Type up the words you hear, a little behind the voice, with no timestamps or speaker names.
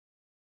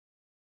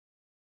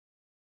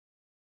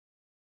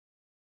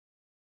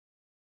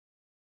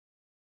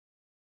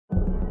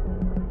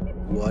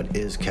What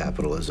is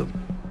capitalism?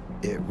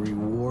 It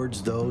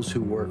rewards those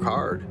who work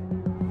hard,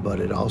 but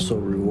it also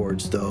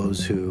rewards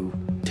those who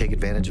take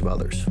advantage of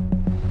others.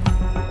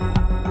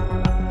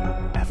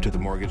 After the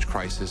mortgage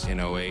crisis in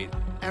 '08,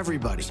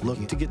 Everybody's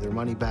looking to get their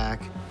money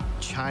back.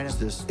 China's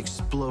this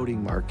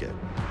exploding market.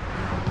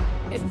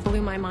 It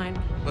blew my mind.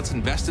 let's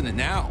invest in it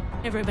now.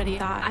 Everybody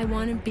thought, I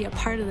want to be a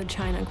part of the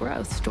China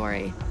growth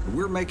story.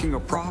 We're making a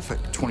profit.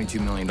 $22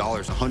 million,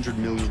 $100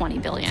 million, 20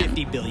 billion.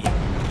 50 billion.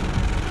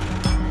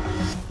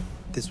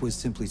 This was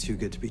simply too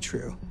good to be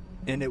true.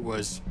 and it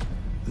was.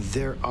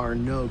 There are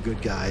no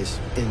good guys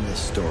in this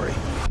story,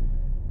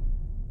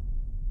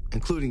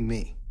 including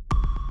me.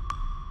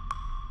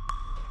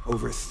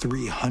 Over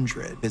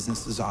 300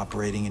 businesses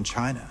operating in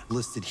China,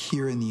 listed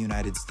here in the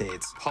United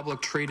States.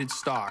 Public traded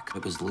stock.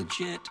 It was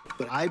legit.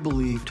 But I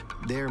believed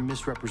they're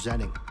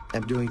misrepresenting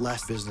and doing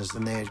less business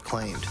than they had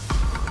claimed.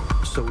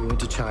 So we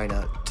went to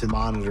China to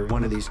monitor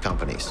one of these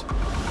companies.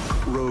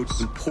 Roads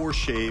in poor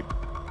shape.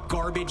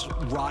 Garbage,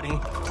 rotting.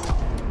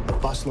 A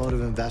busload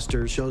of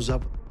investors shows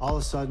up. All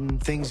of a sudden,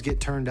 things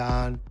get turned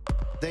on.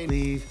 They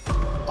leave.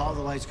 All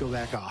the lights go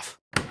back off.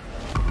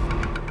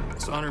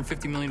 It's a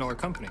 $150 million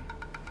company.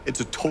 It's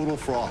a total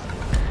fraud.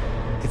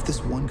 If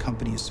this one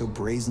company is so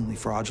brazenly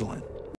fraudulent,